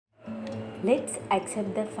Let's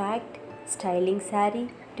accept the fact styling saree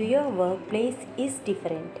to your workplace is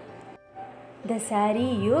different. The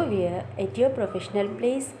saree you wear at your professional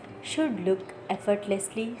place should look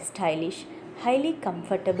effortlessly stylish, highly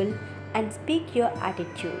comfortable, and speak your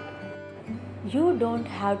attitude. You don't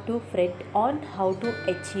have to fret on how to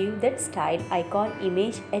achieve that style icon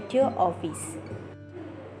image at your office.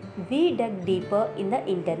 We dug deeper in the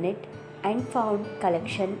internet and found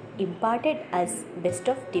collection imparted us best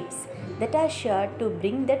of tips that are sure to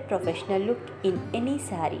bring that professional look in any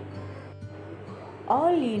saree.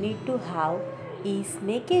 All you need to have is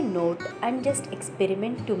make a note and just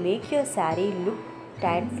experiment to make your saree look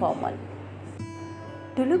tan formal.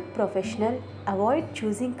 To look professional, avoid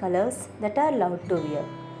choosing colors that are loud to wear.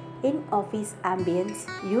 In office ambience,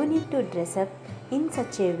 you need to dress up in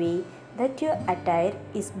such a way that your attire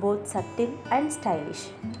is both subtle and stylish.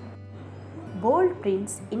 Bold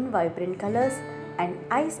prints in vibrant colors and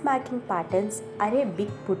eye-smacking patterns are a big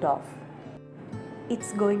put-off.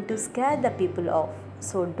 It's going to scare the people off,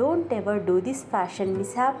 so don't ever do this fashion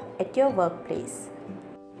mishap at your workplace.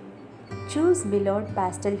 Choose mild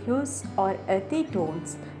pastel hues or earthy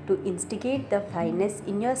tones to instigate the fineness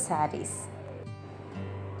in your sarees.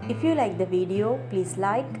 If you like the video, please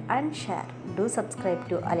like and share. Do subscribe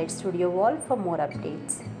to Alert Studio Wall for more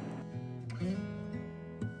updates.